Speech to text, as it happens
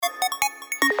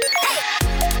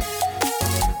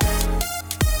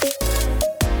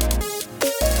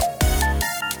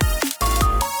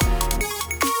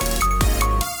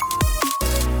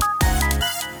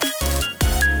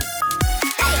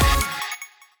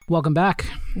Welcome back.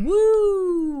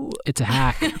 Woo! It's a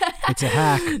hack. It's a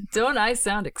hack. Don't I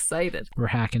sound excited? We're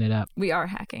hacking it up. We are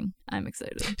hacking. I'm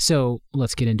excited. So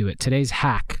let's get into it. Today's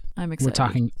hack. I'm excited. We're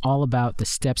talking all about the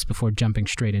steps before jumping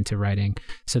straight into writing.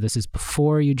 So this is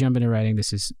before you jump into writing.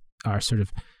 This is our sort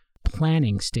of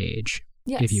planning stage,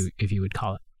 yes. if you would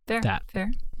call it that.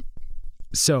 Fair.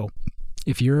 So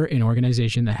if you're an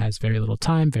organization that has very little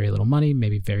time, very little money,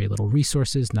 maybe very little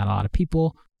resources, not a lot of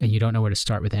people, and you don't know where to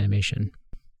start with animation,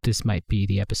 this might be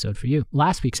the episode for you.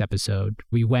 Last week's episode,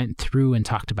 we went through and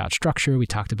talked about structure. We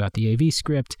talked about the AV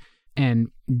script and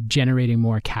generating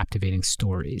more captivating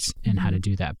stories and how to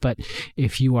do that. But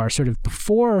if you are sort of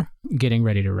before getting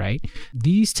ready to write,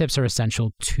 these tips are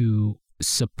essential to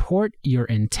support your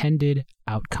intended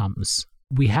outcomes.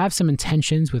 We have some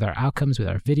intentions with our outcomes, with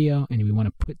our video, and we want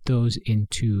to put those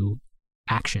into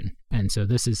action. And so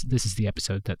this is the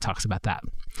episode that talks about that.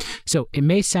 So it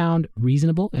may sound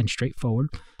reasonable and straightforward,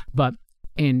 but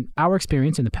in our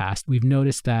experience in the past, we've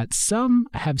noticed that some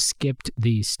have skipped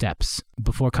these steps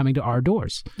before coming to our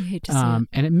doors. You hate to see it.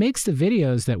 And it makes the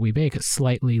videos that we make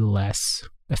slightly less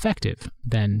effective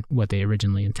than what they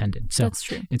originally intended. So That's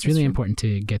true. It's really important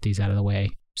to get these out of the way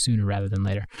sooner rather than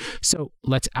later. So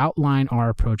let's outline our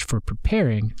approach for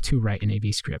preparing to write an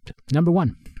AV script. Number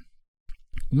one,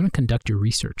 you want to conduct your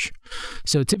research.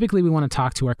 So typically we want to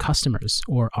talk to our customers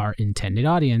or our intended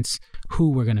audience who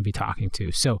we're going to be talking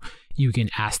to. So you can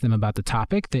ask them about the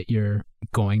topic that you're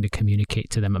going to communicate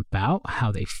to them about,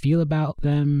 how they feel about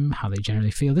them, how they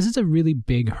generally feel. This is a really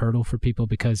big hurdle for people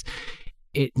because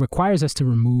it requires us to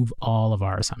remove all of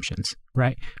our assumptions,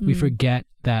 right? We forget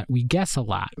that we guess a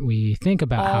lot. We think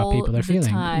about how people are feeling.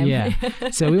 Time. Yeah.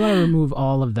 So we want to remove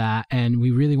all of that, and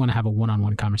we really want to have a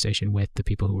one-on-one conversation with the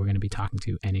people who we're going to be talking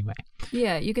to anyway.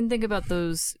 Yeah, you can think about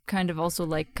those kind of also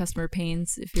like customer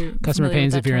pains if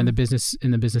you're in the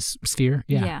business sphere.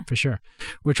 Yeah, for sure.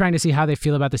 We're trying to see how they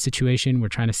feel about the situation. We're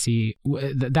trying to see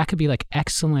that could be like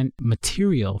excellent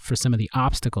material for some of the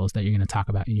obstacles that you're going to talk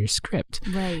about in your script.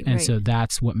 Right. And so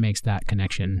that's what makes that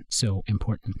connection so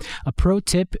important. A pro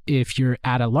tip, if you're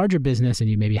at a larger business and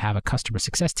you maybe have a customer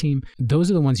success team, those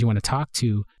are the ones you want to talk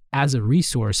to as a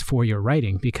resource for your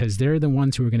writing, because they're the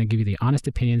ones who are going to give you the honest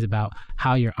opinions about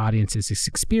how your audience is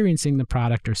experiencing the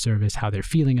product or service, how they're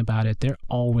feeling about it. They're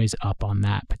always up on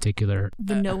that particular...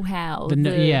 The know-how.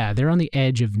 Yeah, they're on the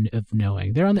edge of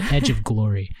knowing. They're on the edge of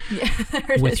glory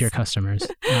with your customers.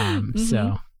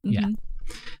 So, yeah.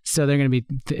 So they're going to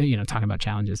be, talking about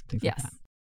challenges and things like that.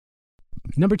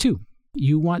 Number two,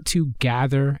 you want to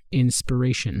gather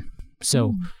inspiration.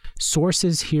 So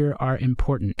sources here are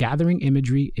important. Gathering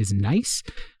imagery is nice,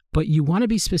 but you want to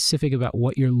be specific about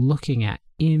what you're looking at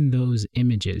in those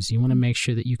images. You want to make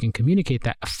sure that you can communicate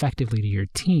that effectively to your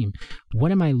team.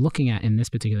 What am I looking at in this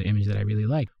particular image that I really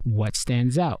like? What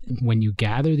stands out? When you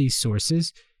gather these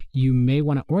sources, you may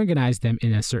want to organize them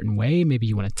in a certain way. Maybe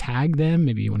you want to tag them.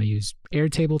 Maybe you want to use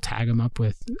Airtable, tag them up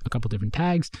with a couple different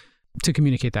tags to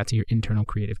communicate that to your internal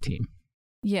creative team.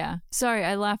 Yeah. Sorry,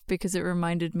 I laughed because it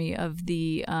reminded me of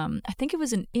the, I think it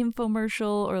was an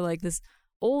infomercial or like this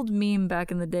old meme back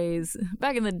in the days,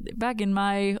 back in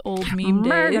my old meme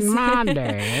days. My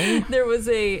day.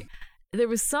 There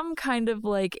was some kind of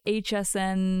like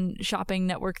HSN shopping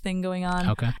network thing going on.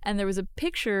 Okay. And there was a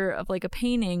picture of like a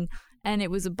painting and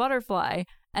it was a butterfly.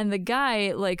 And the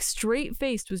guy, like straight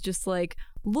faced, was just like,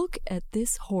 look at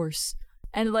this horse.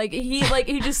 And he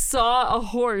just saw a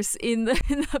horse in the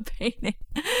painting,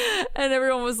 and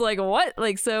everyone was like, "What?"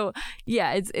 So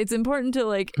yeah, it's important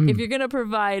to if you're gonna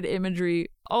provide imagery,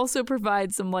 also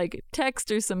provide some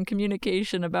text or some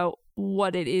communication about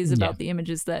what it is about the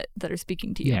images that are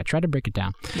speaking to you. Yeah, try to break it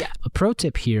down. Yeah. A pro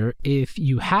tip here: if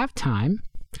you have time,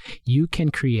 you can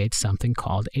create something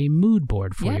called a mood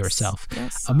board for yourself.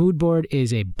 Yes. A mood board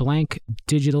is a blank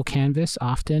digital canvas.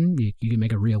 Often you can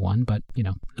make a real one, but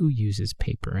who uses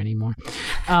paper anymore?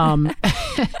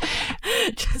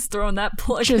 Just throwing that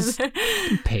plug just in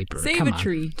there. Paper. Save a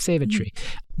tree. Save a tree.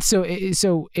 So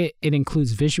it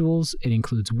includes visuals, it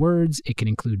includes words, it can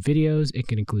include videos, it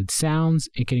can include sounds,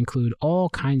 it can include all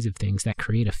kinds of things that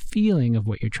create a feeling of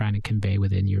what you're trying to convey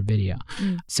within your video.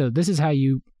 So this is how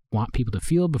you want people to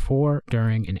feel before,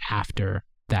 during, and after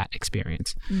that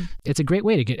experience. It's a great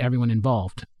way to get everyone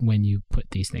involved when you put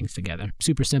these things together.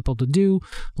 Super simple to do.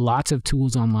 Lots of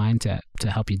tools online to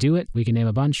help you do it. We can name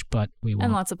a bunch, but we won't.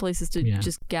 And lots of places to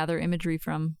just gather imagery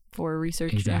from for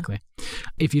research. Exactly.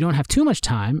 If you don't have too much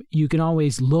time, you can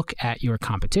always look at your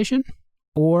competition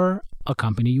or a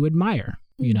company you admire.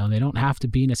 You know, they don't have to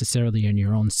be necessarily in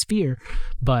your own sphere,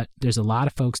 but there's a lot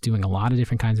of folks doing a lot of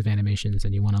different kinds of animations,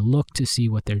 and you want to look to see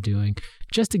what they're doing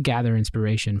just to gather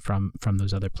inspiration from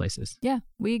those other places. Yeah,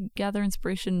 we gather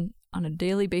inspiration on a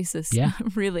daily basis. Yeah.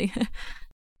 Really.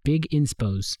 Big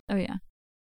inspos. Oh, yeah.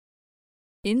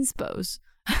 Inspos.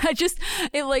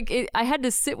 I had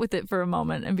to sit with it for a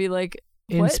moment and be like,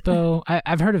 what? Inspo.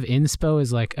 I've heard of inspo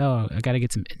is like, oh, I got to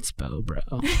get some inspo, bro.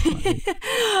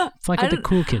 It's like what the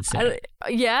cool kids say.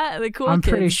 Yeah, the cool kids. I'm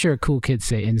pretty sure cool kids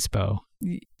say inspo.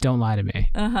 Don't lie to me.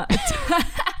 Uh-huh.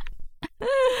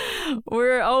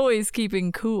 We're always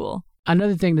keeping cool.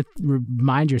 Another thing to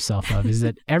remind yourself of is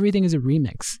that everything is a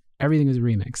remix. Everything is a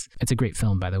remix. It's a great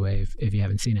film, by the way, if you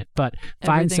haven't seen it. But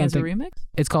find Everything something. Is a remix?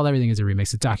 It's called Everything is a Remix.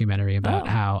 It's a documentary about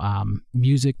how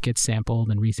music gets sampled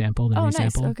and resampled and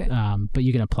resampled. Nice. Okay. But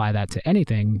you can apply that to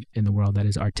anything in the world that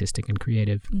is artistic and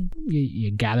creative.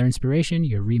 You gather inspiration,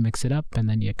 you remix it up, and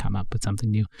then you come up with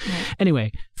something new. Right.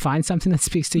 Anyway, find something that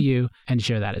speaks to you and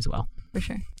share that as well. For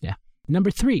sure. Yeah. Number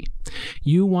 3,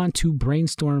 you want to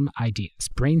brainstorm ideas.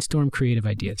 Brainstorm creative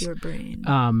ideas. With your brain.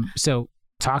 So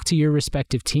talk to your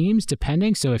respective teams,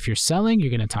 depending. So if you're selling, you're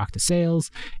going to talk to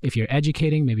sales. If you're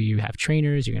educating, maybe you have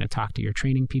trainers, you're going to talk to your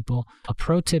training people. A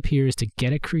pro tip here is to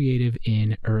get a creative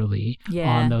in early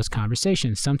on those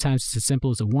conversations. Sometimes it's as simple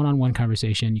as a one-on-one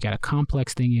conversation. You got a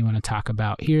complex thing you want to talk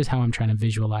about. Here's how I'm trying to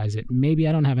visualize it. Maybe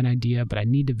I don't have an idea, but I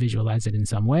need to visualize it in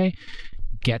some way.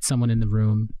 Get someone in the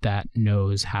room that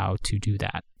knows how to do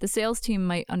that. The sales team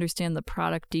might understand the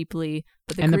product deeply,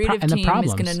 but the And creative team problems.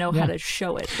 is going to know how to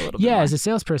show it a little bit Yeah, more. as a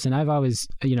salesperson, I've always,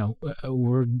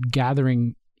 we're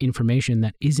gathering information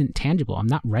that isn't tangible. I'm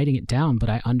not writing it down, but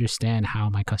I understand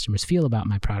how my customers feel about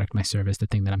my product, my service, the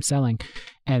thing that I'm selling,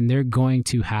 and they're going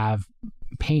to have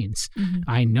pains.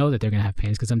 I know that they're going to have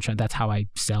pains because that's how I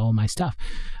sell my stuff.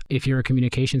 If you're a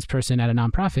communications person at a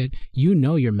nonprofit, you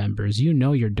know your members, you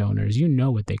know your donors, you know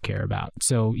what they care about.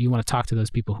 So you want to talk to those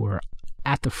people who are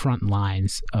at the front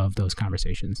lines of those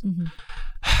conversations.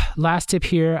 Last tip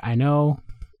here, I know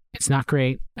it's not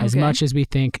great. As much as we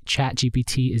think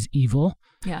ChatGPT is evil,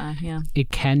 yeah. it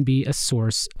can be a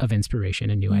source of inspiration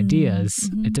and new ideas.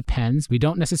 It depends. We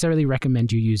don't necessarily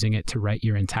recommend you using it to write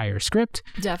your entire script.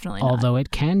 Definitely not. Although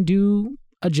it can do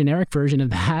a generic version of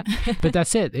that, but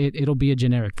that's it. It'll be a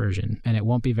generic version, and it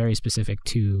won't be very specific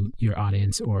to your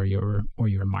audience or your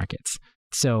markets.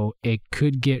 So it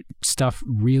could get stuff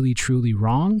really, truly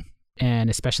wrong. And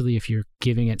especially if you're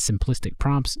giving it simplistic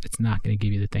prompts, it's not going to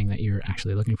give you the thing that you're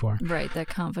actually looking for. Right, that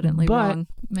confidently wrong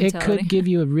mentality. It could give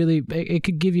you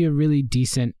a really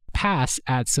decent pass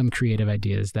at some creative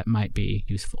ideas that might be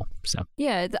useful. So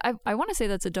yeah, I want to say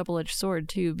that's a double-edged sword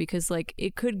too, because like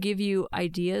it could give you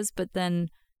ideas, but then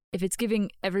if it's giving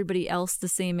everybody else the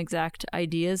same exact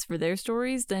ideas for their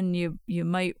stories, then you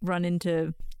might run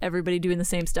into everybody doing the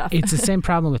same stuff. It's the same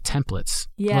problem with templates.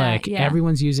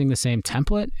 Everyone's using the same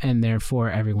template, and therefore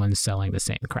everyone's selling the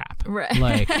same crap. Right.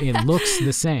 Like it looks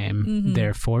the same,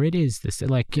 therefore it is the same.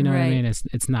 Like, you know what I mean?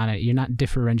 It's not you're not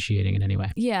differentiating in any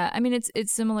way. Yeah, I mean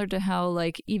it's similar to how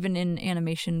like even in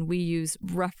animation we use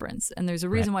reference, and there's a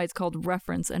reason why it's called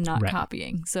reference and not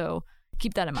copying. So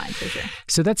keep that in mind for sure.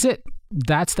 So that's it.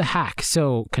 That's the hack.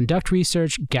 So conduct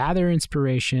research, gather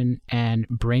inspiration, and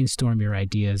brainstorm your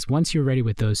ideas. Once you're ready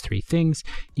with those 3 things,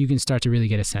 you can start to really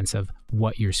get a sense of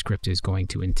what your script is going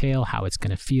to entail, how it's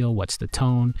going to feel, what's the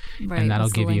tone, and that'll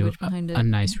give you a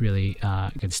nice, really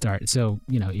good start. So,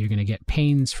 you're going to get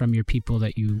pains from your people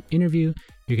that you interview.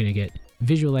 You're going to get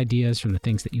visual ideas from the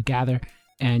things that you gather.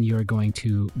 And you're going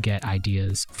to get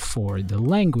ideas for the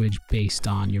language based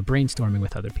on your brainstorming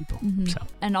with other people. So,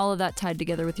 and all of that tied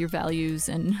together with your values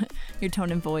and your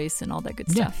tone and voice and all that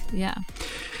good stuff. Yeah.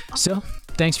 So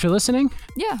thanks for listening.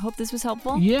 Yeah. Hope this was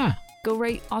helpful. Yeah. Go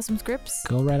write awesome scripts.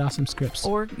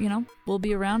 Or, we'll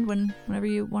be around whenever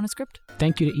you want a script.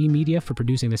 Thank you to eMedia for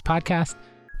producing this podcast.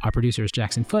 Our producer is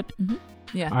Jackson Foote.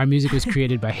 Yeah. Our music was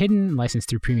created by Hidden, licensed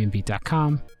through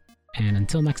premiumbeat.com. And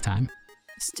until next time.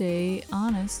 Stay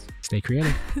honest. Stay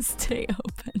creative. Stay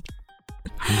open.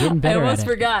 I'm getting better at it. I almost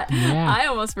forgot. Yeah. I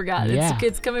almost forgot. Yeah.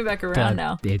 It's coming back around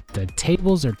now. The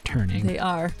tables are turning. They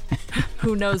are.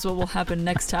 Who knows what will happen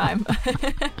next time.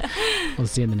 We'll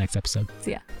see you in the next episode.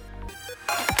 See ya.